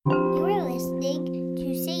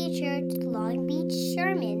Long Beach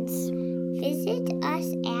sermons. Visit us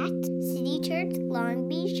at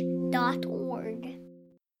citychurchlongbeach.org.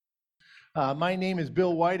 My name is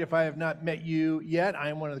Bill White. If I have not met you yet, I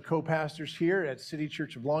am one of the co-pastors here at City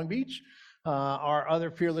Church of Long Beach. Our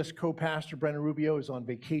other fearless co-pastor, Brenna Rubio, is on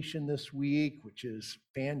vacation this week, which is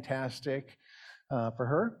fantastic for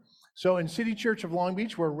her. So in City Church of Long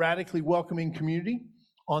Beach, we're a radically welcoming community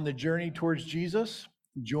on the journey towards Jesus,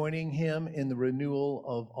 joining him in the renewal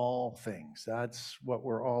of all things. That's what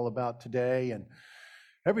we're all about today and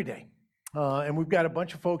every day. And we've got a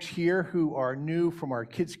bunch of folks here who are new from our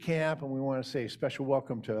kids camp, and we want to say a special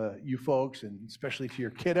welcome to you folks, and especially to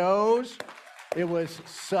your kiddos. It was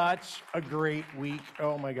such a great week.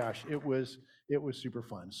 Oh my gosh, it was super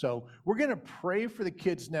fun. So we're going to pray for the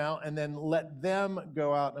kids now, and then let them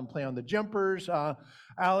go out and play on the jumpers.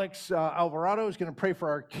 Alex Alvarado is going to pray for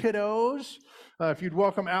our kiddos. If you'd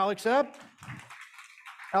welcome Alex up.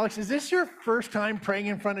 Alex, is this your first time praying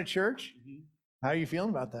in front of church? Mm-hmm. How are you feeling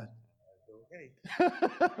about that?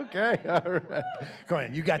 Okay, all right. Go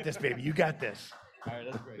ahead. You got this, baby. You got this. All right,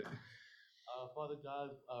 that's great. Father God,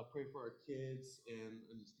 pray for our kids and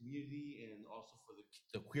this community, and also for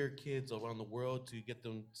the queer kids around the world, to get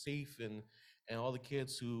them safe, and all the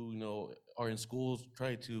kids who are in schools,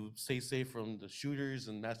 try to stay safe from the shooters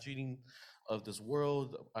and mass shooting of this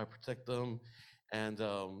world. I protect them, and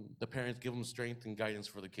the parents, give them strength and guidance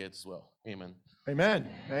for the kids as well. Amen. Amen.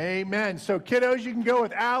 Amen. So kiddos, you can go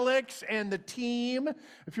with Alex and the team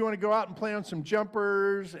if you want to go out and play on some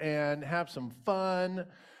jumpers and have some fun.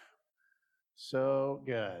 So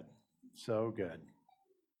good. So good.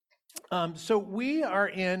 So we are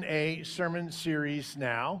in a sermon series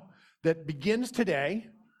now that begins today,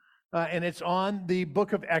 and it's on the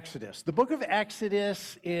book of Exodus. The book of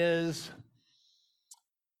Exodus it's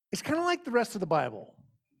kind of like the rest of the Bible,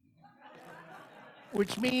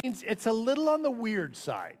 which means it's a little on the weird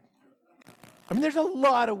side. I mean, there's a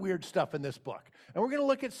lot of weird stuff in this book, and we're going to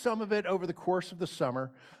look at some of it over the course of the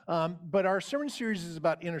summer. But our sermon series is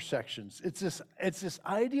about intersections. It's this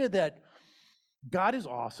idea that God is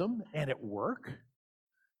awesome and at work,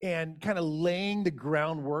 and kind of laying the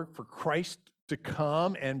groundwork for Christ to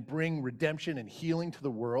come and bring redemption and healing to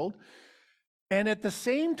the world. And at the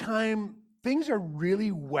same time, things are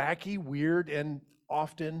really wacky, weird, and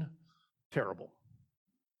often terrible.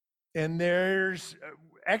 And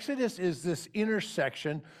Exodus is this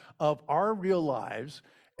intersection of our real lives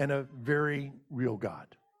and a very real God.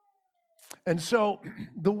 And so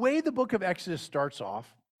the way the book of Exodus starts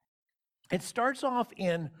off, it starts off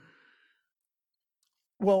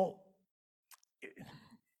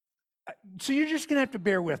so you're just going to have to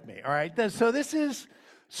bear with me, all right?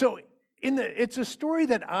 It's a story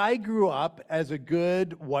that I grew up as a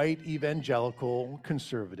good white evangelical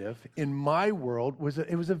conservative. In my world,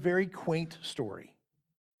 it was a very quaint story.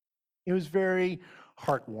 It was very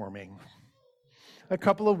heartwarming. A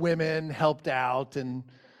couple of women helped out, and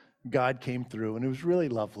God came through, and it was really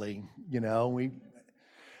lovely,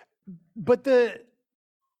 But the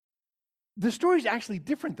story is actually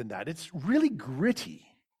different than that. It's really gritty.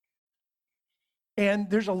 And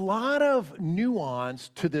there's a lot of nuance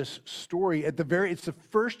to this story. It's the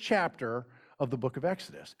first chapter of the book of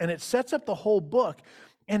Exodus, and it sets up the whole book.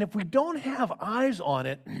 And if we don't have eyes on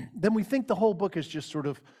it, then we think the whole book is just sort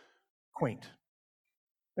of quaint.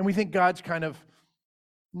 And we think God's kind of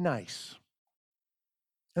nice.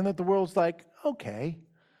 And that the world's like, okay,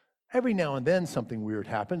 every now and then something weird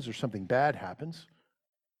happens or something bad happens.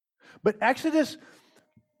 But Exodus,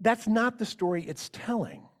 that's not the story it's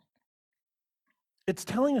telling. It's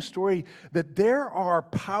telling a story that there are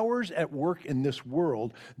powers at work in this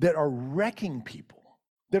world that are wrecking people,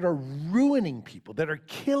 that are ruining people, that are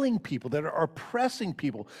killing people, that are oppressing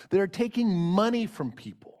people, that are taking money from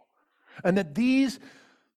people. And that these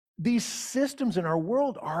systems in our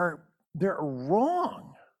world they're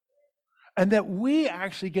wrong. And that we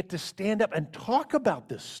actually get to stand up and talk about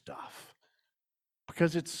this stuff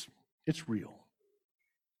because it's real.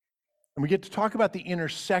 And we get to talk about the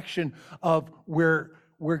intersection of where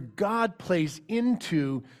God plays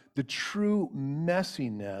into the true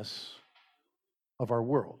messiness of our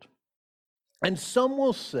world. And some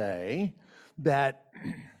will say that,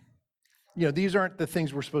 these aren't the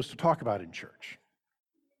things we're supposed to talk about in church,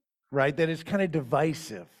 right? That it's kind of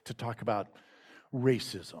divisive to talk about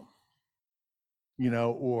racism,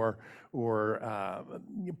 or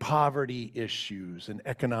poverty issues and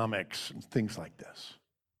economics and things like this.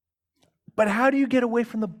 But how do you get away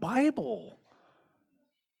from the Bible?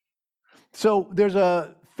 So there's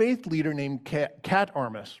a faith leader named Kat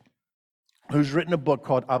Armas who's written a book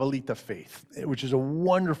called Abuelita Faith, which is a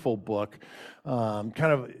wonderful book, kind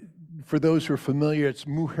of for those who are familiar, it's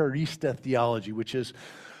mujerista theology, which is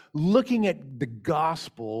looking at the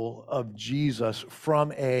gospel of Jesus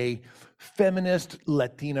from a feminist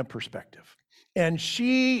Latina perspective. And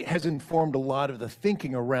she has informed a lot of the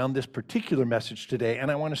thinking around this particular message today. And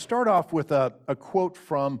I want to start off with a quote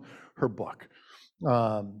from her book.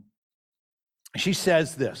 She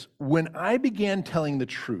says this: "When I began telling the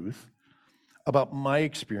truth about my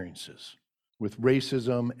experiences with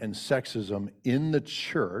racism and sexism in the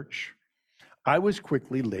church, I was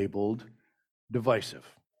quickly labeled divisive.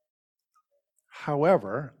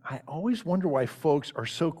 However, I always wonder why folks are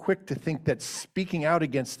so quick to think that speaking out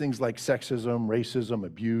against things like sexism, racism,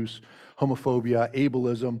 abuse, homophobia,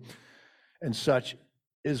 ableism, and such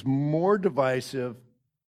is more divisive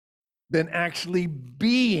than actually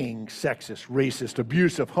being sexist, racist,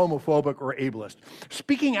 abusive, homophobic, or ableist.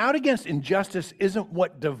 Speaking out against injustice isn't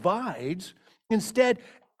what divides. Instead,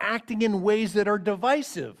 acting in ways that are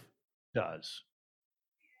divisive does."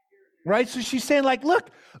 Right? So she's saying, like, look,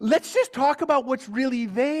 let's just talk about what's really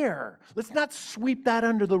there. Let's not sweep that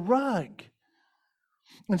under the rug.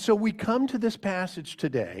 And so we come to this passage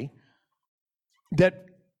today that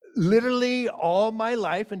literally all my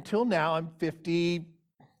life until now, I'm 50,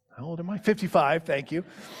 how old am I? 55, thank you.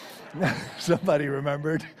 Somebody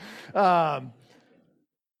remembered. Has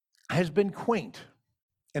been quaint,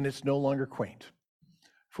 and it's no longer quaint,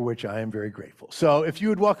 for which I am very grateful. So if you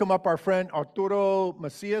would welcome up our friend Arturo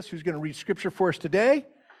Macias, who's going to read scripture for us today.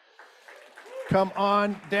 Come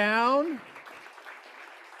on down.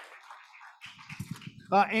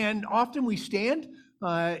 And often we stand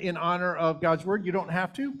in honor of God's word. You don't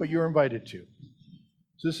have to, but you're invited to.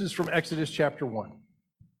 So this is from Exodus chapter 1.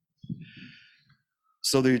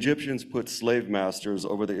 So the Egyptians put slave masters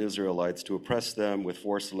over the Israelites to oppress them with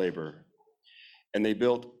forced labor. And they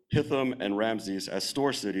built Pithom and Ramses as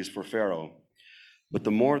store cities for Pharaoh. But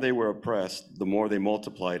the more they were oppressed, the more they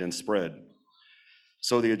multiplied and spread.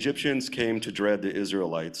 So the Egyptians came to dread the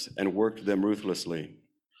Israelites and worked them ruthlessly.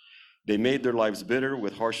 They made their lives bitter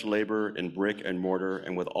with harsh labor in brick and mortar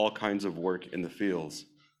and with all kinds of work in the fields.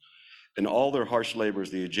 In all their harsh labors,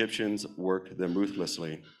 the Egyptians worked them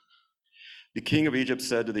ruthlessly. The king of Egypt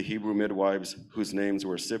said to the Hebrew midwives, whose names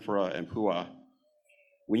were Siphrah and Puah,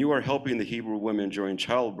 "When you are helping the Hebrew women during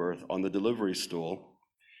childbirth on the delivery stool,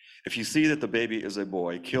 if you see that the baby is a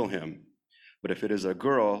boy, kill him. But if it is a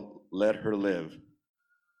girl, let her live."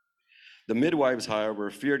 The midwives,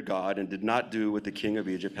 however, feared God and did not do what the king of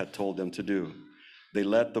Egypt had told them to do. They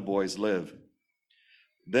let the boys live.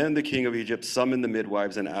 Then the king of Egypt summoned the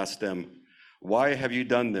midwives and asked them, "Why have you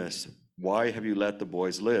done this? Why have you let the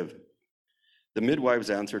boys live?" The midwives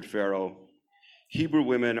answered Pharaoh, "Hebrew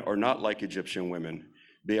women are not like Egyptian women.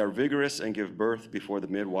 They are vigorous and give birth before the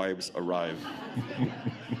midwives arrive."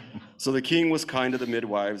 So the king was kind to the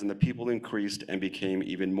midwives, and the people increased and became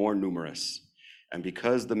even more numerous. And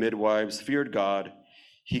because the midwives feared God,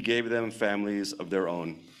 he gave them families of their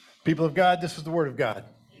own. People of God, this is the word of God.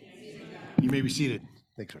 You may be seated.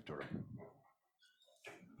 Thanks, Arturo.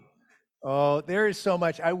 Oh, there is so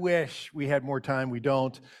much. I wish we had more time. We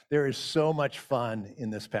don't. There is so much fun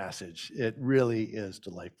in this passage. It really is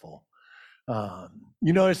delightful.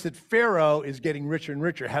 You notice that Pharaoh is getting richer and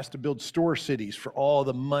richer, has to build store cities for all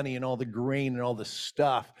the money and all the grain and all the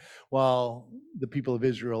stuff, while the people of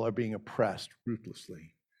Israel are being oppressed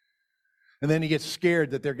ruthlessly. And then he gets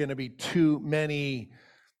scared that there are going to be too many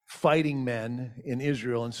fighting men in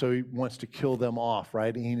Israel, and so he wants to kill them off,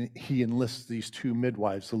 right? And he enlists these two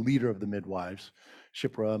midwives, the leader of the midwives,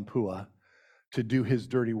 Shiphrah and Puah, to do his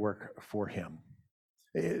dirty work for him.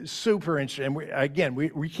 It's super interesting. And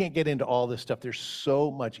we can't get into all this stuff. There's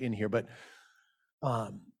so much in here, but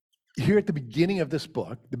here at the beginning of this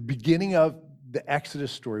book, the beginning of the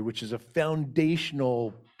Exodus story, which is a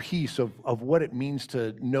foundational piece of what it means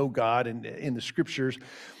to know God and in the scriptures,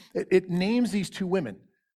 it names these two women.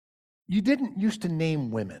 You didn't used to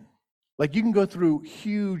name women. Like, you can go through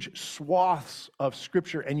huge swaths of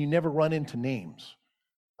scripture and you never run into names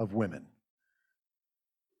of women.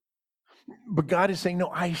 But God is saying, no,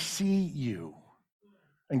 I see you.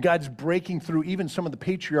 And God's breaking through even some of the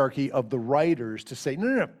patriarchy of the writers to say,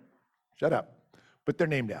 no, shut up. Put their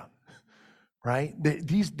name down, right?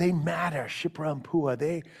 They matter. Shiphrah and Puah,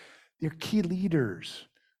 they're key leaders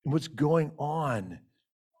in what's going on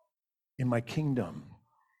in my kingdom.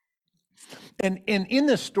 And in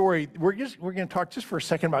this story, we're going to talk just for a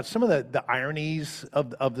second about some of the ironies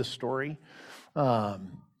of the story.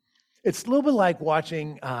 It's a little bit like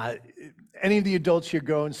watching any of the adults here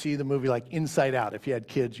go and see the movie like Inside Out. If you had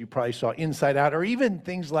kids, you probably saw Inside Out, or even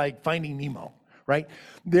things like Finding Nemo, right?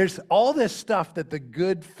 There's all this stuff that the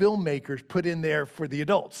good filmmakers put in there for the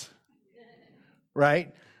adults,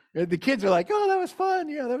 right? The kids are like, oh, that was fun,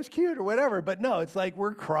 yeah, that was cute, or whatever. But no, it's like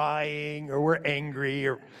we're crying or we're angry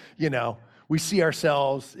or, we see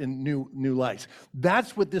ourselves in new lights.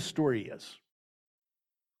 That's what this story is.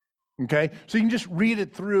 Okay? So you can just read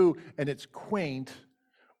it through and it's quaint,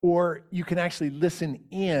 or you can actually listen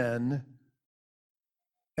in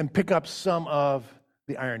and pick up some of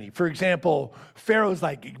the irony. For example, Pharaoh's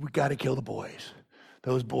like, we got to kill the boys.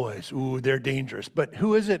 Those boys, ooh, they're dangerous. But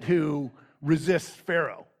who is it who resists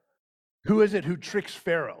Pharaoh? Who is it who tricks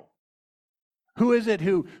Pharaoh? Who is it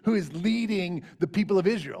who is leading the people of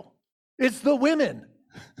Israel? It's the women.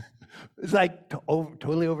 It's like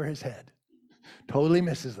totally over his head. Totally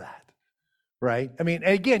misses that, right? I mean,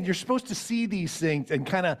 again, you're supposed to see these things and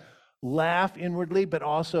kind of laugh inwardly, but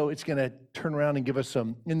also it's going to turn around and give us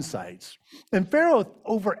some insights. And Pharaoh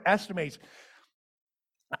overestimates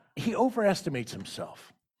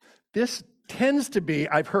himself. This tends to be,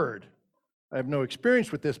 I've heard, I have no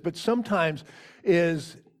experience with this, but sometimes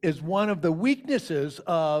is one of the weaknesses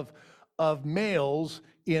of males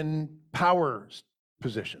in power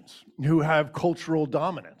positions who have cultural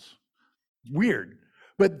dominance. Weird.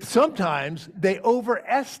 But sometimes they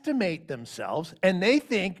overestimate themselves and they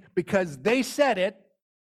think because they said it,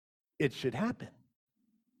 it should happen.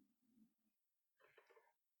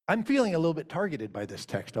 I'm feeling a little bit targeted by this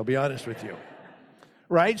text, I'll be honest with you.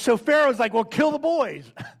 Right? So Pharaoh's like, well, kill the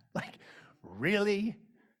boys. Like, really?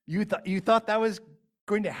 You thought that was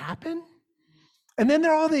going to happen? And then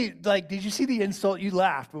there are all the, like, did you see the insult? You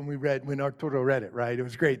laughed when Arturo read it, right? It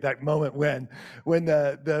was great, that moment when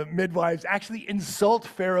the midwives actually insult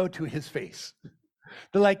Pharaoh to his face.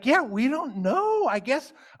 They're like, yeah, we don't know. I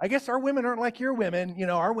guess our women aren't like your women.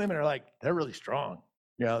 Our women are like, they're really strong.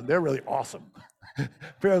 They're really awesome.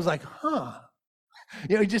 Pharaoh's like, huh.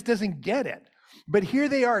 He just doesn't get it. But here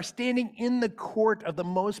they are standing in the court of the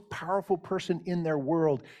most powerful person in their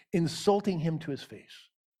world, insulting him to his face.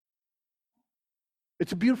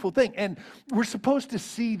 It's a beautiful thing. And we're supposed to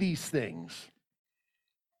see these things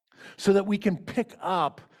so that we can pick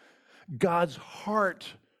up God's heart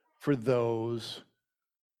for those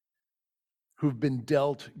who've been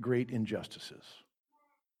dealt great injustices.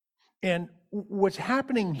 And what's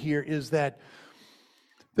happening here is that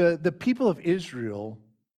the people of Israel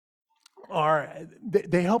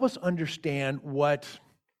they help us understand what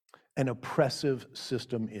an oppressive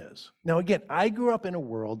system is. Now, again, I grew up in a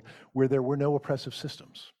world where there were no oppressive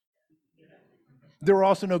systems. There were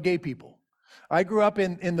also no gay people. I grew up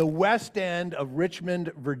in the West End of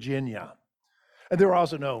Richmond, Virginia. And there were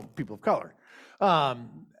also no people of color.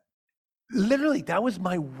 Literally, that was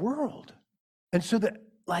my world. And so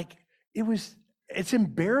it's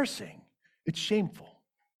embarrassing. It's shameful.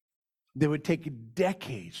 They would take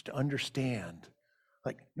decades to understand,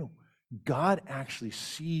 no, God actually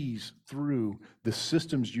sees through the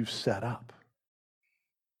systems you've set up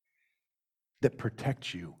that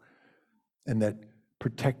protect you and that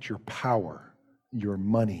protect your power, your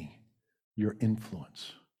money, your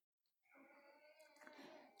influence.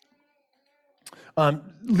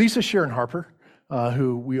 Lisa Sharon Harper,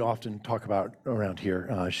 who we often talk about around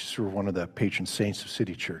here, she's sort of one of the patron saints of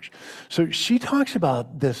City Church. So she talks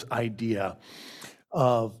about this idea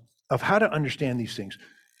of how to understand these things.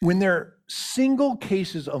 When there are single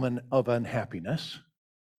cases of unhappiness,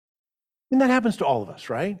 and that happens to all of us,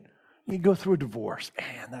 right? You go through a divorce,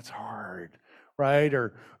 man, that's hard, right?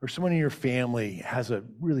 Or someone in your family has a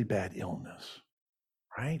really bad illness,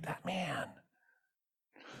 right? That man.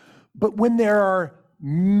 But when there are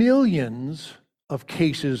millions of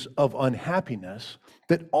cases of unhappiness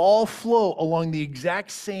that all flow along the exact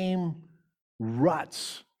same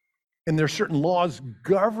ruts, and there are certain laws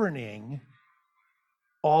governing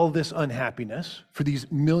all this unhappiness for these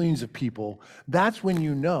millions of people, that's when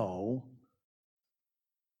you know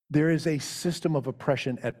there is a system of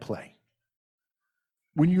oppression at play.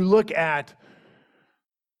 When you look at,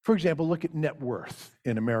 for example, look at net worth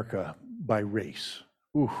in America by race.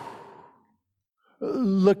 Ooh.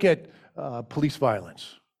 Look at police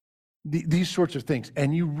violence, these sorts of things.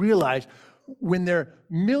 And you realize when there are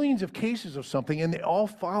millions of cases of something and they all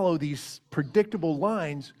follow these predictable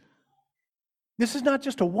lines, this is not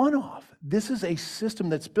just a one-off. This is a system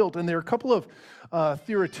that's built. And there are a couple of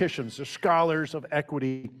theoreticians, or scholars of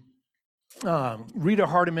equity, Rita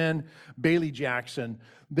Hardiman, Bailey Jackson.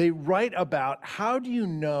 They write about how do you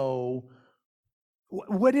know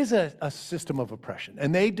what is a system of oppression?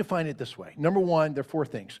 And they define it this way. Number one, there are four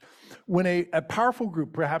things. When a powerful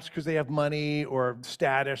group, perhaps because they have money or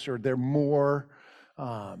status or they're more,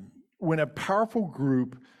 when a powerful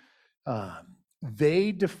group,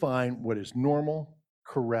 they define what is normal,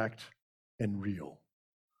 correct, and real.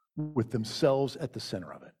 with themselves at the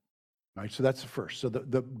center of it. All right, so that's the first. So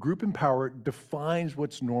the group in power defines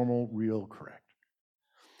what's normal, real, correct.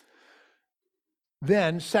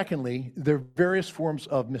 Then, secondly, there are various forms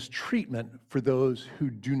of mistreatment for those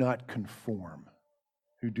who do not conform,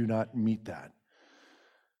 who do not meet that.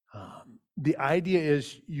 The idea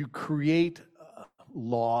is you create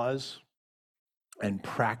laws and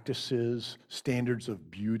practices, standards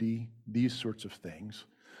of beauty, these sorts of things,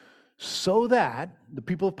 so that the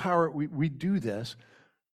people of power, we do this,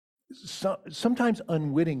 sometimes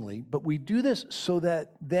unwittingly, but we do this so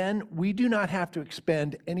that then we do not have to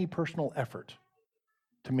expend any personal effort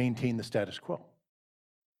to maintain the status quo,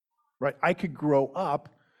 right? I could grow up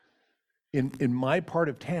in my part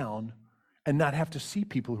of town and not have to see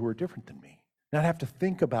people who are different than me, not have to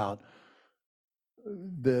think about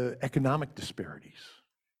the economic disparities,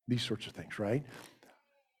 these sorts of things, right?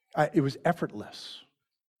 It was effortless.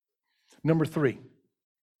 Number 3,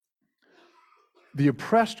 the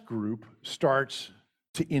oppressed group starts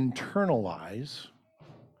to internalize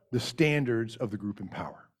the standards of the group in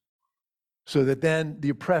power, so that then the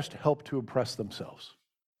oppressed help to oppress themselves,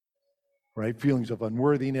 right? Feelings of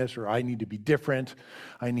unworthiness, or I need to be different,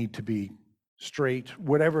 I need to be straight,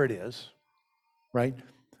 whatever it is, right?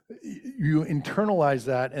 You internalize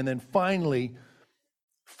that, and then finally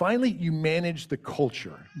you manage the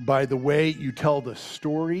culture by the way you tell the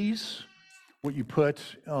stories, what you put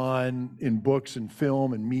on in books and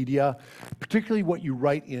film and media, particularly what you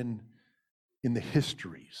write in the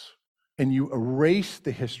histories. And you erase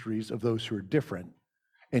the histories of those who are different,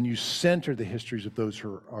 and you center the histories of those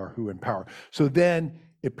who are in power. So then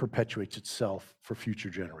it perpetuates itself for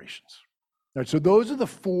future generations. All right, so those are the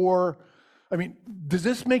 4. I mean, does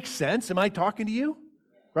this make sense? Am I talking to you?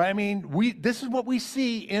 Right? I mean, this is what we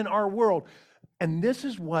see in our world. And this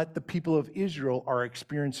is what the people of Israel are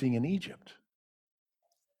experiencing in Egypt.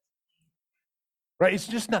 Right?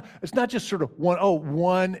 It's not just sort of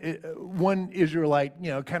one Israelite,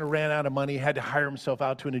 kind of ran out of money, had to hire himself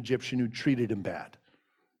out to an Egyptian who treated him bad.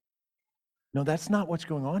 No, that's not what's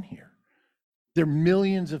going on here. There are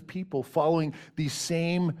millions of people following these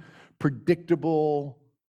same predictable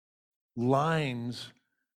lines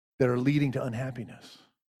that are leading to unhappiness.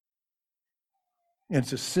 And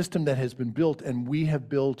it's a system that has been built, and we have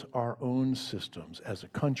built our own systems as a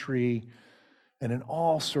country and in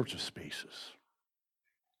all sorts of spaces.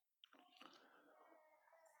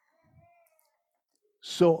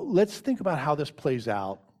 So let's think about how this plays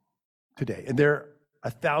out today. And there are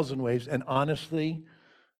 1,000 ways, and honestly,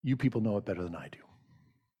 you people know it better than I do.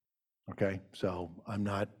 Okay? So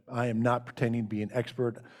I am not pretending to be an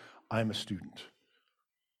expert. I'm a student.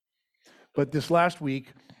 But this last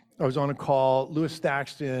week, I was on a call. Louis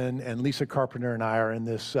Thaxton and Lisa Carpenter and I are in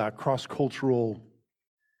this cross-cultural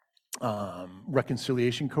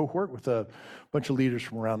reconciliation cohort with a bunch of leaders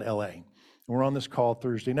from around LA. We're on this call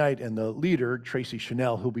Thursday night, and the leader, Tracy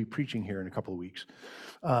Chanel, who'll be preaching here in a couple of weeks,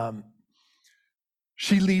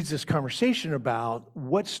 she leads this conversation about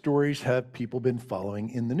what stories have people been following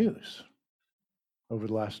in the news over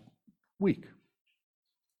the last week.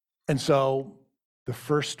 And so the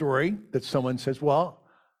first story that someone says, well,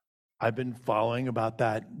 I've been following about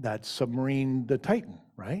that submarine, the Titan,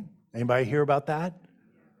 right? Anybody hear about that?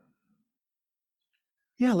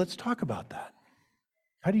 Yeah, let's talk about that.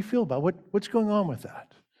 How do you feel about what's going on with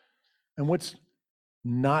that? And what's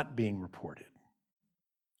not being reported?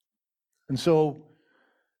 And so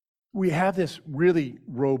we have this really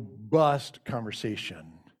robust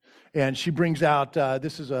conversation. And she brings out,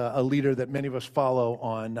 this is a leader that many of us follow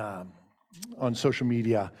on social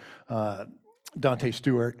media, Dante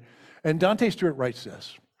Stewart. And Dante Stewart writes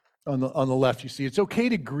this on the left. You see, it's okay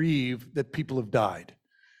to grieve that people have died,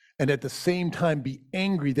 and at the same time be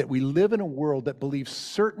angry that we live in a world that believes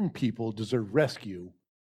certain people deserve rescue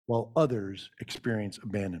while others experience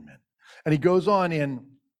abandonment. And he goes on and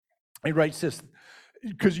he writes this,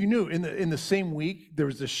 because you knew in the same week there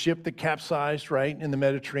was this ship that capsized, right, in the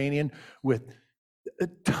Mediterranean with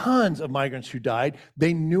tons of migrants who died.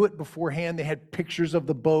 They knew it beforehand. They had pictures of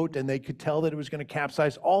the boat and they could tell that it was going to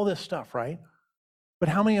capsize, all this stuff, right? But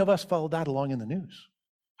how many of us followed that along in the news?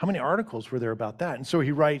 How many articles were there about that? And so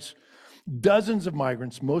he writes, dozens of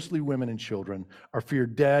migrants, mostly women and children, are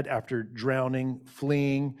feared dead after drowning,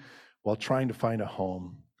 fleeing, while trying to find a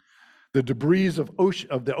home. The debris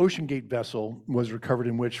of the Ocean Gate vessel was recovered,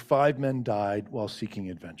 in which 5 men died while seeking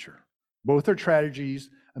adventure. Both are tragedies,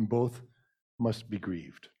 and both must be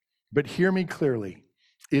grieved. But hear me clearly.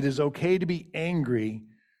 It is okay to be angry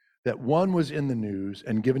that one was in the news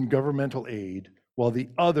and given governmental aid, while the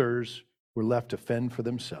others were left to fend for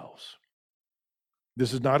themselves.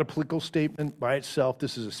 This is not a political statement by itself.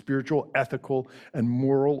 This is a spiritual, ethical, and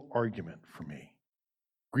moral argument for me.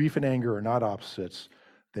 Grief and anger are not opposites.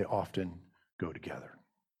 They often go together.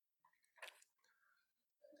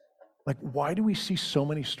 Like, why do we see so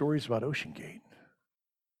many stories about Ocean Gate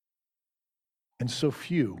and so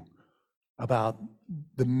few about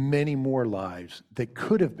the many more lives that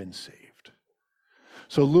could have been saved?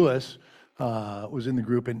 So Lewis was in the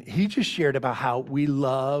group, and he just shared about how we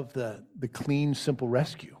love the clean, simple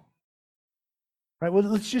rescue. Right? Well,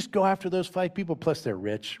 let's just go after those 5 people, plus they're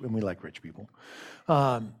rich, and we like rich people.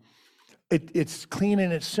 It's clean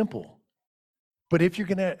and it's simple. But if you're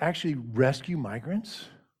going to actually rescue migrants,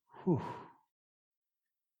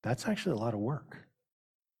 that's actually a lot of work.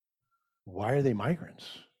 Why are they migrants?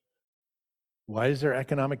 Why is there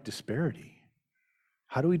economic disparity?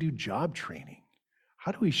 How do we do job training?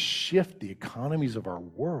 How do we shift the economies of our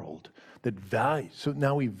world that value, so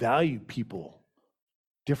now we value people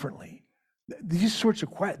differently? These sorts of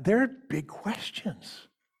questions, they're big questions.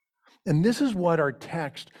 And this is what our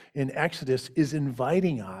text in Exodus is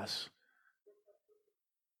inviting us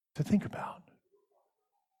to think about.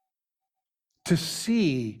 To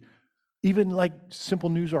see even like simple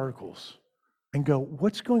news articles and go,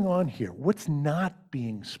 what's going on here? What's not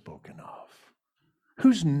being spoken of?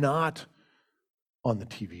 Who's not on the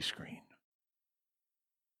TV screen?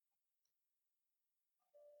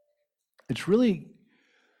 It's really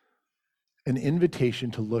an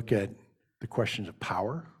invitation to look at the questions of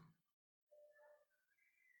power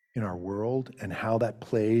in our world and how that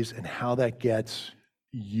plays and how that gets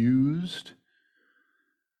used.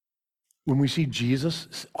 When we see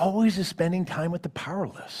Jesus always is spending time with the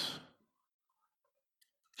powerless.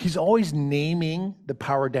 He's always naming the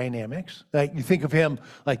power dynamics. Like you think of him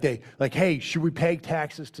like hey, should we pay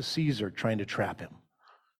taxes to Caesar, trying to trap him?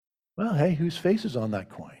 Well, hey, whose face is on that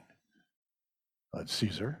coin? Well, it's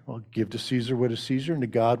Caesar. Well, give to Caesar what is Caesar and to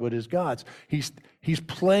God what is God's. He's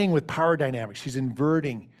playing with power dynamics. He's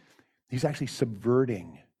inverting. He's actually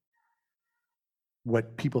subverting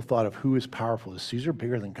what people thought of who is powerful. Is Caesar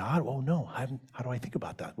bigger than God? Oh, no. How do I think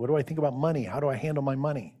about that? What do I think about money? How do I handle my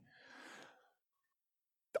money?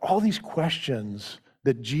 All these questions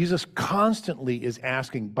that Jesus constantly is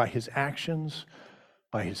asking by his actions,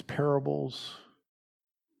 by his parables,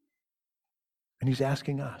 and he's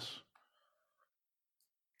asking us.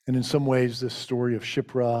 And in some ways, this story of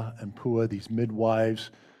Shiphrah and Puah, these midwives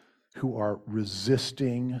who are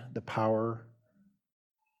resisting the power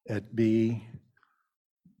at B,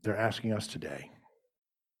 they're asking us today.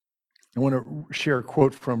 I want to share a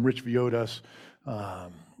quote from Rich Viodas,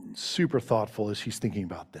 super thoughtful as he's thinking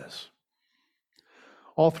about this.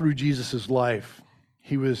 All through Jesus' life,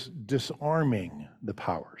 he was disarming the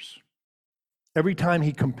powers. Every time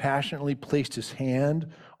he compassionately placed his hand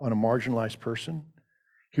on a marginalized person,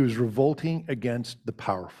 he was revolting against the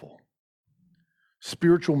powerful.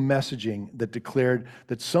 Spiritual messaging that declared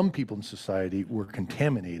that some people in society were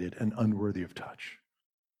contaminated and unworthy of touch.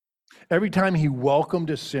 Every time he welcomed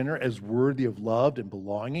a sinner as worthy of love and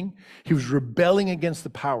belonging, he was rebelling against the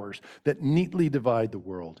powers that neatly divide the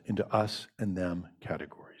world into us and them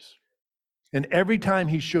categories. And every time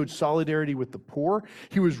he showed solidarity with the poor,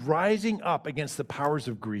 he was rising up against the powers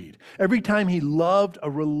of greed. Every time he loved a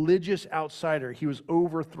religious outsider, he was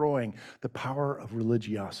overthrowing the power of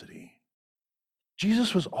religiosity.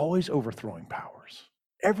 Jesus was always overthrowing powers,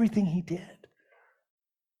 everything he did.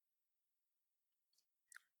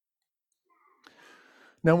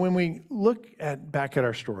 Now, when we look back at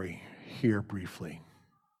our story here briefly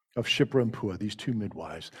of Shiphrah and Puah, these 2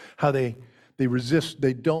 midwives, how they resist,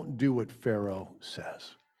 they don't do what Pharaoh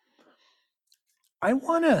says. I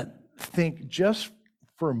want to think just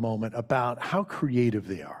for a moment about how creative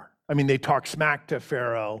they are. I mean, they talk smack to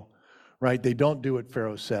Pharaoh, right? They don't do what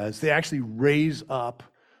Pharaoh says. They actually raise up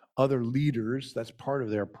other leaders. That's part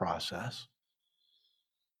of their process.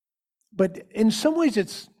 But in some ways,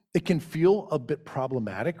 it can feel a bit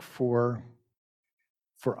problematic for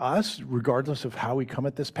us, regardless of how we come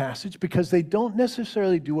at this passage, because they don't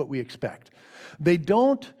necessarily do what we expect. They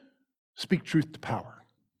don't speak truth to power.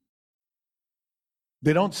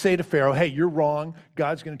 They don't say to Pharaoh, hey, you're wrong,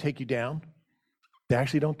 God's going to take you down. They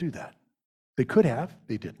actually don't do that. They could have,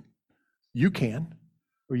 they didn't. You can,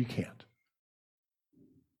 or you can't.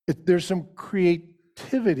 There's some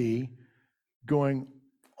creativity going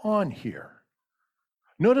on here.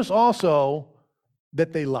 Notice also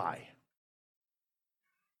that they lie.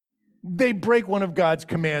 They break one of God's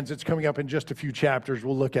commands that's coming up in just a few chapters.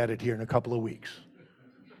 We'll look at it here in a couple of weeks.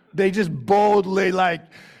 They just boldly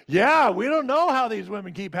yeah, we don't know how these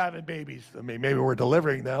women keep having babies. I mean, maybe we're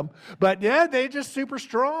delivering them. But yeah, they're just super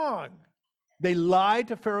strong. They lied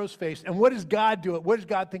to Pharaoh's face. And what does God do? What does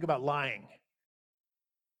God think about lying?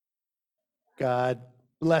 God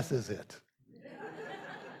blesses it.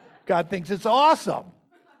 God thinks it's awesome,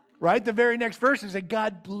 right? The very next verse is that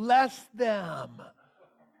God blessed them.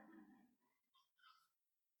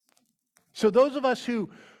 So those of us who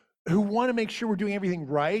want to make sure we're doing everything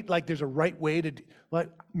right, like there's a right way to, like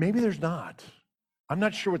maybe there's not. I'm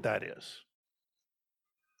not sure what that is.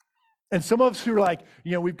 And some of us who are like,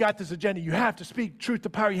 we've got this agenda. You have to speak truth to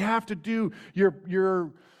power. You have to do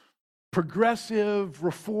your progressive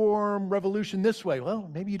reform revolution this way. Well,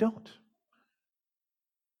 maybe you don't.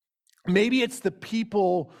 Maybe it's the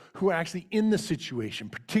people who are actually in the situation,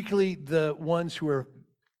 particularly the ones who are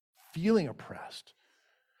feeling oppressed,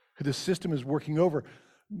 who the system is working over.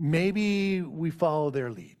 Maybe we follow their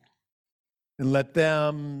lead and let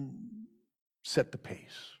them set the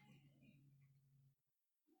pace.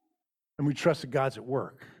 And we trust that God's at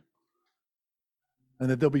work and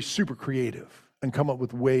that they'll be super creative and come up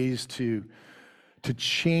with ways to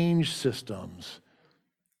change systems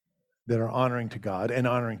that are honoring to God and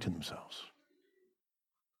honoring to themselves.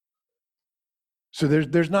 So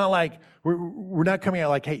there's not like, we're not coming out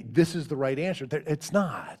like, hey, this is the right answer. It's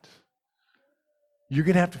not. You're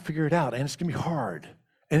going to have to figure it out, and it's going to be hard,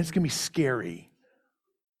 and it's going to be scary.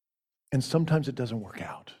 And sometimes it doesn't work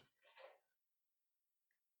out.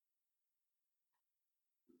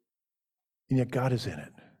 And yet God is in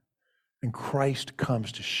it. And Christ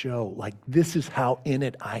comes to show, like, this is how in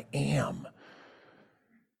it I am.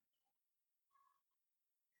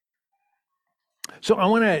 So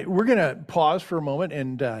we're going to pause for a moment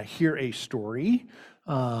and hear a story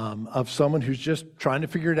of someone who's just trying to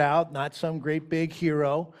figure it out, not some great big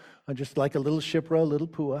hero, just like a little Shipra, a little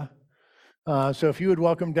Pua. So if you would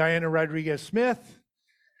welcome Diana Rodriguez-Smith.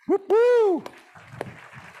 Whoop-woo!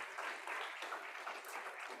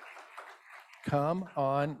 Come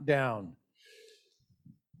on down.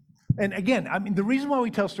 And again, the reason why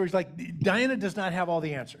we tell stories, like, Diana does not have all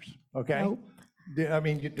the answers, okay? Nope. Or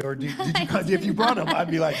did you, if you brought them,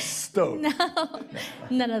 I'd be like stoked. No,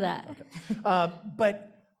 none of that. Okay.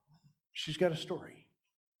 But she's got a story,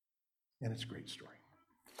 and it's a great story.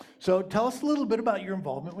 So tell us a little bit about your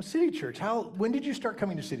involvement with City Church. When did you start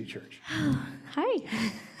coming to City Church? Hi,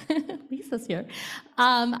 Lisa's here.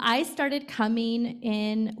 I started coming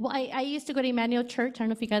I used to go to Emmanuel Church. I don't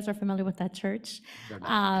know if you guys are familiar with that church,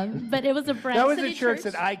 but it was a brand. That was City a church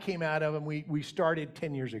that I came out of, and we started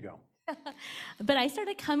 10 years ago. But I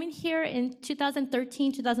started coming here in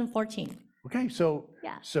 2013, 2014. Okay, so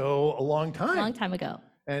a long time. A long time ago.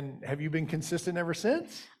 And have you been consistent ever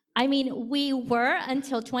since? We were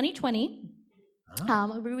until 2020.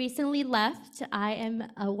 We recently left. I am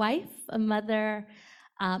a wife, a mother,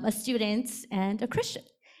 a student, and a Christian.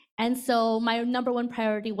 And so my number one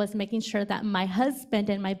priority was making sure that my husband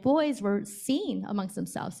and my boys were seen amongst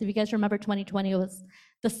themselves. If you guys remember, 2020 was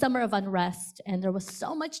the summer of unrest, and there was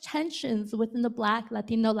so much tensions within the Black,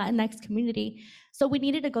 Latino, Latinx community. So we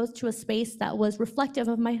needed to go to a space that was reflective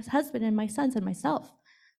of my husband and my sons and myself.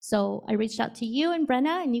 So I reached out to you and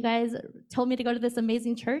Brenna, and you guys told me to go to this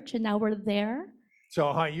amazing church, and now we're there.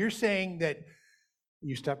 So you're saying that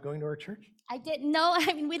you stopped going to our church? I didn't know.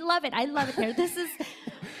 We love it. I love it here. This is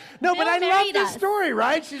no, but I love this us. story,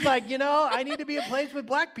 right? She's like, I need to be a place with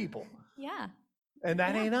Black people. Yeah. And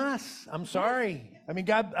that ain't us. I'm sorry.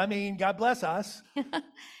 God bless us.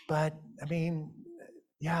 But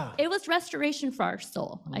yeah. It was restoration for our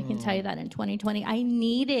soul. I can tell you that in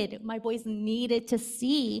 2020. My boys needed to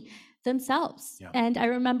see themselves. Yeah. And I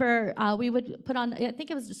remember we would put on, I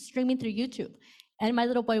think it was just streaming through YouTube. And my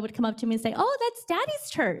little boy would come up to me and say, "Oh, that's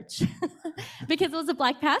Daddy's church," because it was a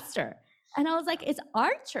Black pastor. And I was like, "It's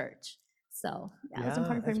our church." So it was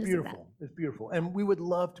important for him to see that. It's beautiful. And we would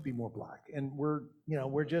love to be more Black. And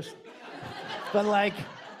we're just, but like,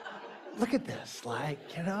 look at this,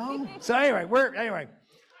 So anyway,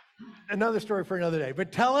 another story for another day.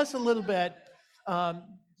 But tell us a little bit,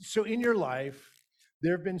 so in your life,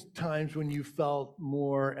 there have been times when you felt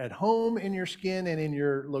more at home in your skin and in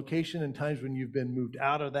your location, and times when you've been moved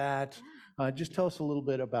out of that. Just tell us a little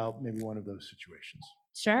bit about maybe one of those situations.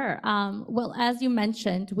 Sure. Well, as you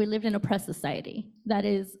mentioned, we lived in an oppressed society. That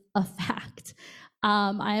is a fact.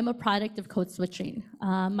 I am a product of code switching.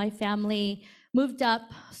 My family moved up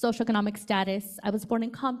socioeconomic status. I was born in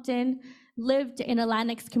Compton, lived in a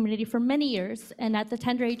Latinx community for many years, and at the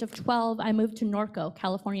tender age of 12, I moved to Norco,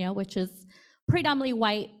 California, which is predominantly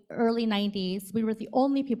white, early 90s. We were the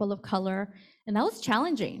only people of color, and that was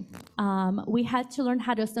challenging. We had to learn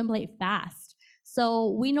how to assimilate fast.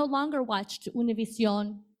 So we no longer watched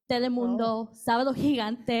Univision, Telemundo, Sábado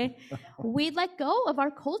Gigante. We let go of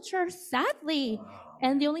our culture, sadly.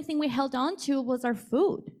 And the only thing we held on to was our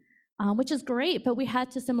food, which is great, but we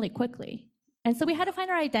had to assimilate quickly. And so we had to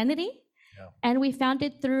find our identity, and we found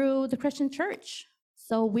it through the Christian church.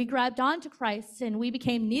 So we grabbed on to Christ, and we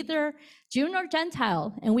became neither Jew nor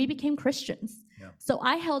Gentile, and we became Christians. So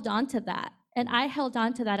I held on to that, and I held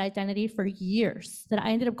on to that identity for years, that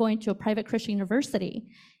I ended up going to a private Christian university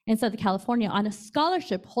in Southern California on a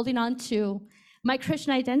scholarship, holding on to my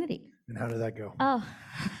Christian identity. And how did that go? Oh,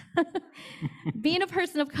 being a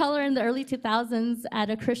person of color in the early 2000s at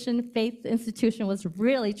a Christian faith institution was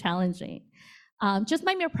really challenging. Just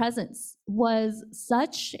my mere presence was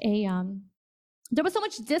such a, there was so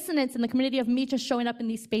much dissonance in the community of me just showing up in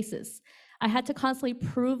these spaces. I had to constantly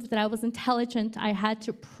prove that I was intelligent. I had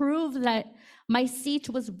to prove that my seat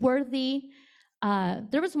was worthy.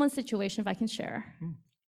 There was one situation, if I can share.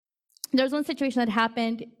 There was one situation that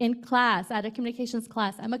happened in class, at a communications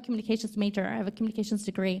class. I'm a communications major. I have a communications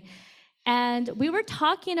degree. And we were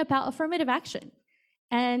talking about affirmative action.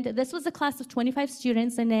 And this was a class of 25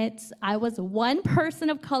 students in it. I was one person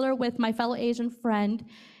of color with my fellow Asian friend.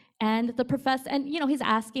 And the professor, and he's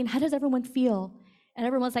asking, how does everyone feel? And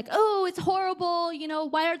everyone's like, oh, it's horrible.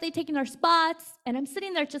 Why are they taking our spots? And I'm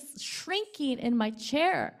sitting there just shrinking in my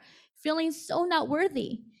chair, feeling so not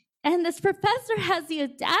worthy. And this professor has the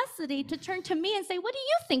audacity to turn to me and say, what do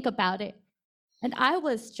you think about it? And I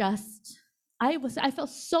felt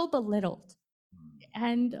so belittled.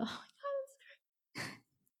 And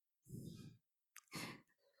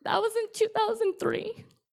that was in 2003.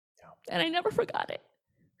 And I never forgot it.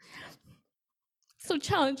 So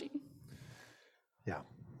challenging. Yeah,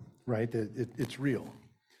 right. It's real.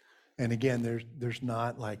 And again, there's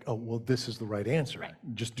not like, oh, well, this is the right answer. Right.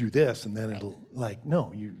 Just do this, and then it'll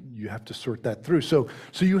no. You have to sort that through. So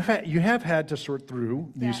you have had to sort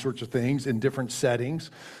through these sorts of things in different settings,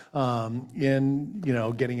 in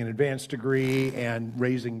getting an advanced degree and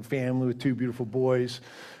raising family with two beautiful boys.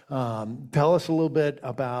 Tell us a little bit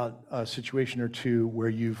about a situation or two where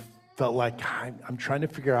you've felt like I'm trying to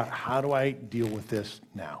figure out how do I deal with this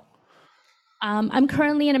now. I'm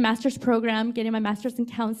currently in a master's program, getting my master's in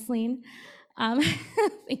counseling.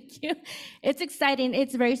 Thank you. It's exciting.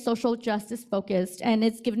 It's very social justice focused, and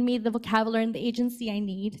it's given me the vocabulary and the agency I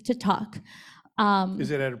need to talk. Is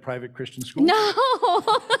it at a private Christian school? No,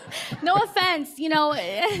 no offense. No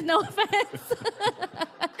offense.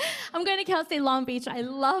 I'm going to Cal State Long Beach. I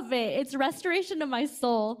love it. It's restoration of my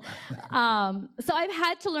soul. So I've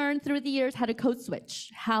had to learn through the years how to code switch,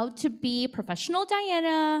 how to be professional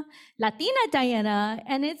Diana, Latina Diana,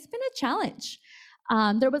 and it's been a challenge.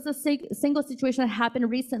 There was a single situation that happened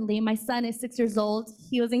recently. My son is 6 years old.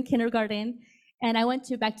 He was in kindergarten, and I went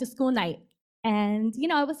to back to school night. And,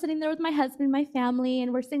 I was sitting there with my husband, my family,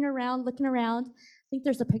 and we're sitting around, looking around. I think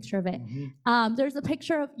there's a picture of it. Mm-hmm. There's a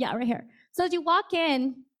picture of, right here. So as you walk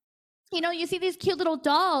in, you see these cute little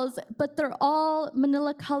dolls, but they're all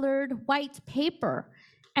manila colored white paper.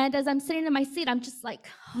 And as I'm sitting in my seat, I'm just like,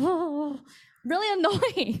 oh, really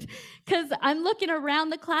annoyed because I'm looking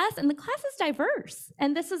around the class and the class is diverse.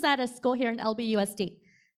 And this is at a school here in LBUSD,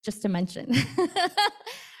 just to mention.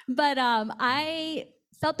 But I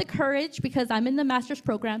felt the courage because I'm in the master's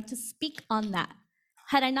program to speak on that.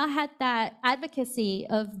 Had I not had that advocacy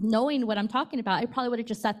of knowing what I'm talking about, I probably would have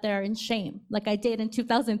just sat there in shame like I did in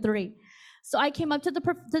 2003. So I came up to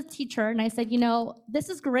the teacher and I said, this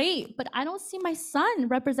is great, but I don't see my son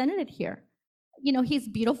represented here. He's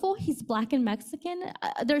beautiful, he's Black and Mexican.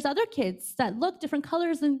 There's other kids that look different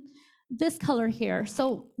colors than this color here.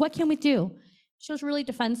 So what can we do? She was really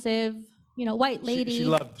defensive. White lady.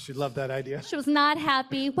 She loved that idea. She was not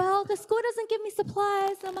happy. Well, the school doesn't give me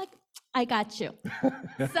supplies. I'm like, I got you.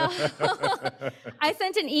 So I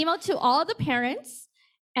sent an email to all the parents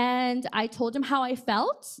and I told them how I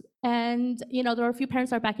felt. And, there were a few parents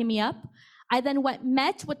that are backing me up. I then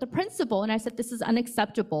met with the principal and I said, this is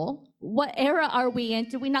unacceptable. What era are we in?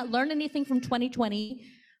 Did we not learn anything from 2020?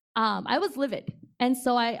 I was livid. And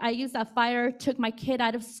so I used that fire, took my kid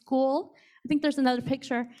out of school. I think there's another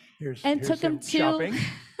picture. Took him to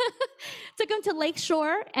took him to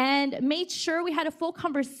Lakeshore and made sure we had a full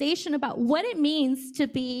conversation about what it means to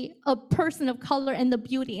be a person of color and the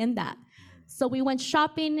beauty in that. So we went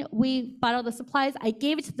shopping, we bought all the supplies, I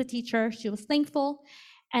gave it to the teacher, she was thankful.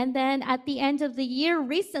 And then at the end of the year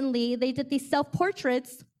recently, they did these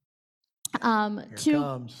self-portraits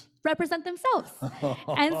to represent themselves.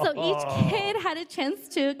 And so each kid had a chance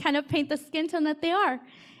to kind of paint the skin tone that they are.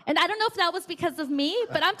 And I don't know if that was because of me,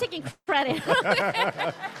 but I'm taking credit.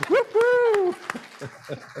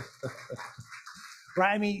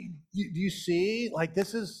 right? I mean, do you see? Like,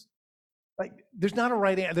 this is, like, there's not a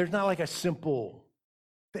right answer. There's not like a simple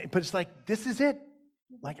thing, but it's like, this is it.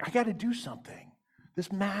 Like, I got to do something.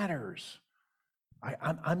 This matters.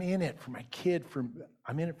 I'm in it for my kid.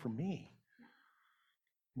 I'm in it for me.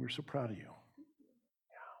 We're so proud of you.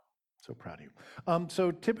 Yeah, so proud of you.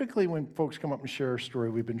 So typically when folks come up and share a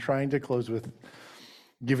story, we've been trying to close with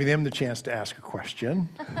giving them the chance to ask a question,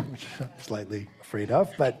 which I'm slightly afraid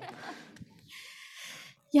of, but.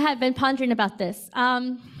 Yeah, I've been pondering about this.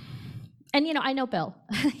 And, I know Bill.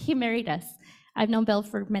 He married us. I've known Bill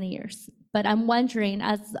for many years. But I'm wondering,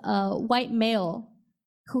 as a white male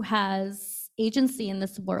who has agency in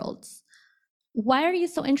this world, why are you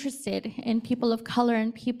so interested in people of color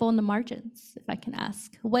and people in the margins, if I can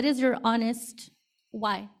ask? What is your honest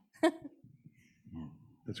why?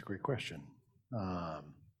 That's a great question. My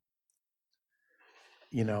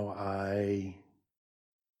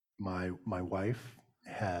wife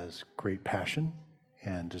has great passion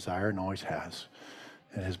and desire, and always has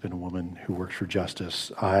been a woman who works for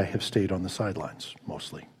justice. I have stayed on the sidelines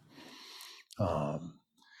mostly.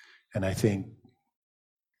 And I think,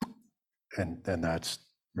 and that's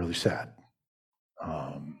really sad.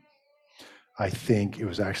 I think it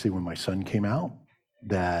was actually when my son came out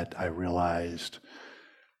that I realized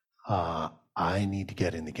I need to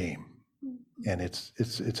get in the game. And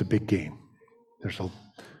it's a big game.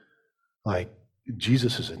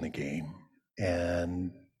 Jesus is in the game,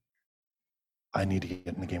 and I need to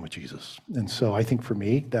get in the game with Jesus. And so I think for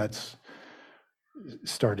me, that's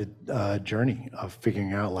started a journey of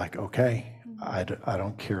figuring out, like, okay, I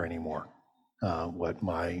don't care anymore what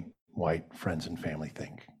my white friends and family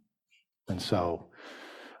think. And so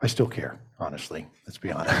I still care, honestly. Let's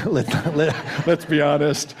be honest. Let's be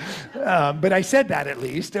honest. But I said that at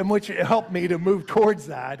least, and which helped me to move towards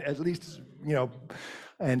that, at least,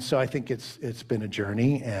 And so I think it's been a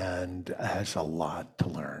journey, and it has a lot to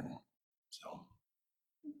learn. So,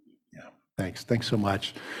 yeah, thanks so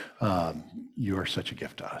much. You are such a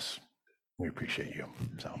gift to us. We appreciate you.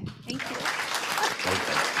 So, Thank you.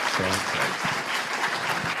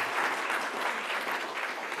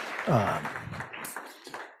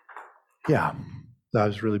 Yeah, that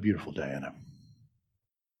was really beautiful, Diana.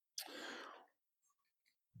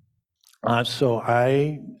 So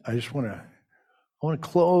I just want to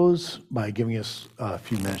close by giving us a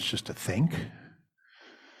few minutes just to think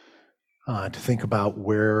about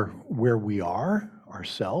where we are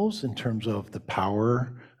ourselves in terms of the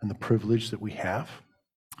power and the privilege that we have.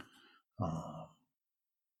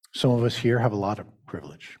 Some of us here have a lot of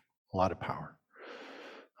privilege, a lot of power.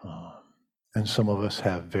 And some of us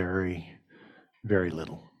have very, very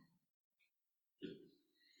little.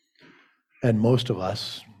 And most of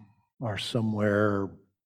us are somewhere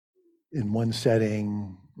in one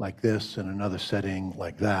setting like this and another setting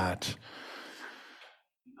like that.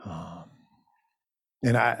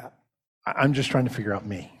 And I'm just trying to figure out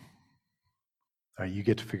me. You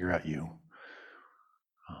get to figure out you.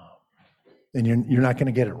 And you're not going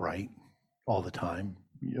to get it right all the time.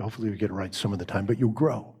 Hopefully you get it right some of the time, but you'll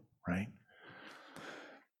grow, right?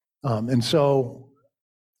 And so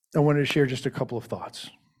I wanted to share just a couple of thoughts.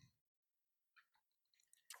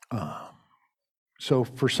 So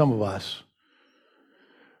for some of us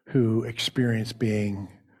who experience being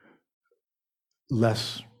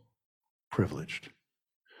less privileged,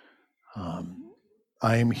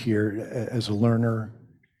 I am here as a learner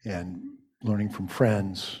and learning from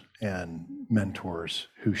friends and mentors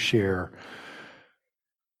who share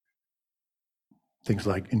things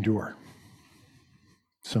like endure.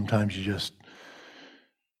 Sometimes you just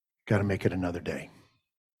got to make it another day.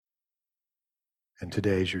 And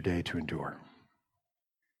today is your day to endure.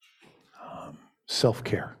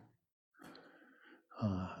 Self-care.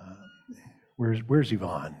 Where's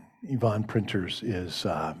Yvonne? Yvonne Printers is,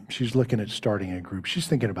 she's looking at starting a group. She's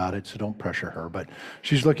thinking about it, so don't pressure her, but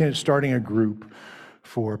she's looking at starting a group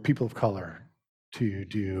for people of color to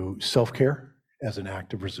do self-care as an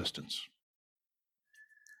act of resistance.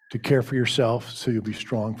 To care for yourself so you'll be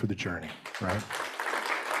strong for the journey, right?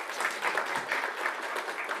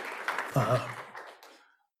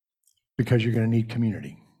 Because you're going to need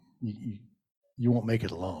community. You won't make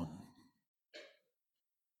it alone.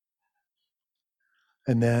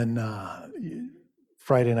 And then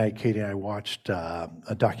Friday night, Katie and I watched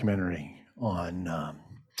a documentary on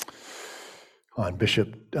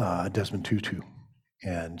Bishop Desmond Tutu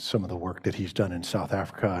and some of the work that he's done in South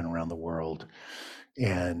Africa and around the world.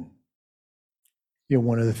 And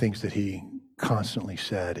one of the things that he constantly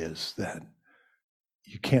said is that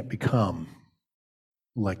you can't become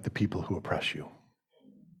like the people who oppress you.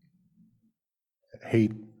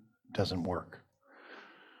 Hate doesn't work.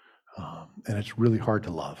 And it's really hard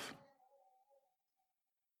to love.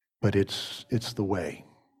 But it's the way.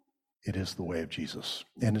 It is the way of Jesus.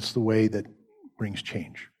 And it's the way that brings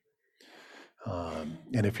change.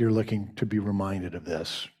 And if you're looking to be reminded of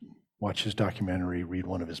this, watch his documentary, read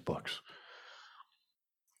one of his books.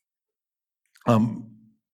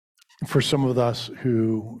 For some of us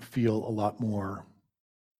who feel a lot more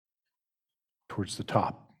towards the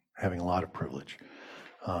top, having a lot of privilege,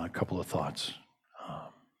 a couple of thoughts.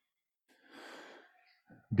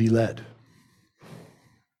 Be led.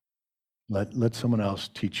 Let someone else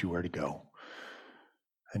teach you where to go.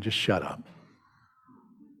 And just shut up.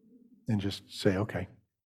 And just say, okay.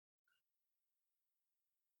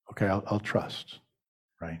 Okay, I'll trust,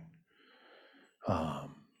 right?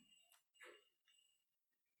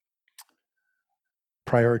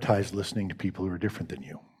 Prioritize listening to people who are different than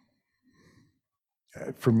you.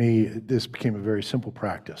 For me, this became a very simple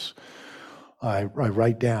practice. I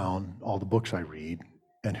write down all the books I read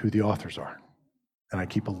and who the authors are. And I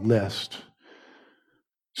keep a list.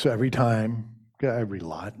 So every time, I read a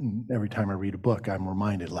lot, and every time I read a book, I'm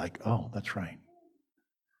reminded like, oh, that's right.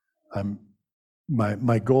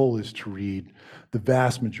 My goal is to read the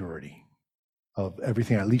vast majority of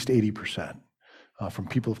everything, at least 80%, from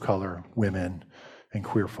people of color, women, and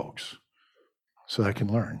queer folks, so that I can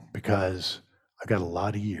learn, because I've got a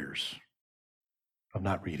lot of years of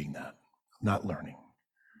not reading that, not learning.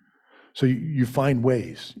 So you find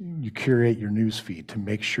ways, you curate your news feed to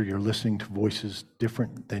make sure you're listening to voices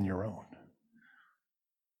different than your own,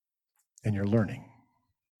 and you're learning.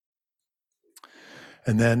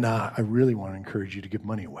 And then I really want to encourage you to give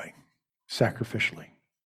money away, sacrificially.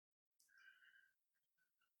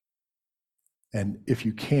 And if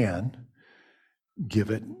you can, give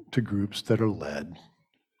it to groups that are led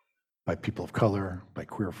by people of color, by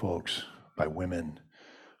queer folks, by women,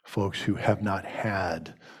 folks who have not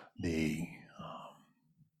had the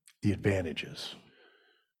advantages,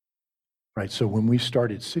 right? So when we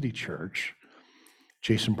started City Church,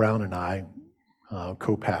 Jason Brown and I,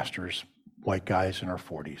 co-pastors, white guys in our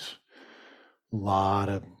 40s, a lot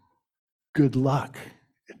of good luck.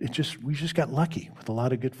 We just got lucky with a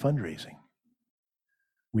lot of good fundraising.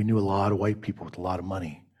 We knew a lot of white people with a lot of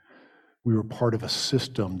money. We were part of a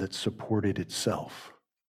system that supported itself.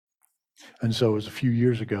 And so it was a few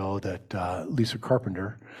years ago that Lisa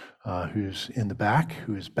Carpenter, who's in the back,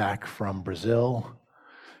 who is back from Brazil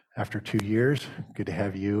after 2 years. Good to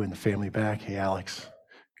have you and the family back. Hey, Alex,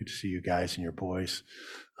 good to see you guys and your boys.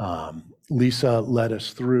 Lisa led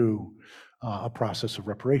us through a process of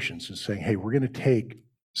reparations and saying, hey, we're going to take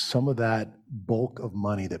some of that bulk of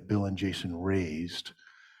money that Bill and Jason raised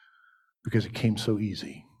because it came so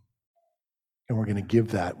easy. And we're going to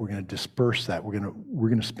give that, we're going to disperse that, we're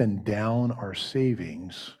going to spend down our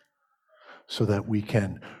savings so that we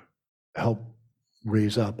can help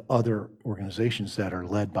raise up other organizations that are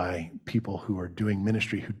led by people who are doing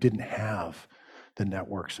ministry who didn't have the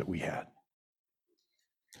networks that we had.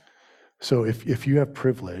 So if you have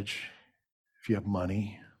privilege, if you have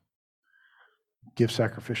money, give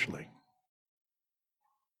sacrificially.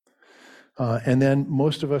 And then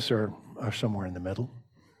most of us are somewhere in the middle,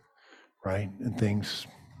 right? And things,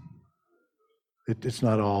 it's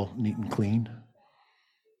not all neat and clean.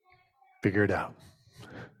 Figure it out.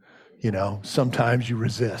 You know, sometimes you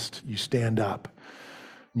resist, you stand up,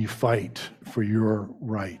 you fight for your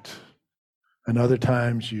right. And other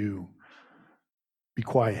times you be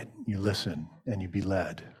quiet, you listen, and you be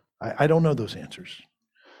led. I don't know those answers.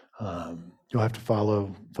 You'll have to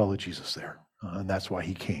follow Jesus there. And that's why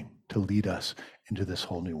he came, to lead us into this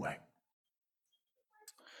whole new way.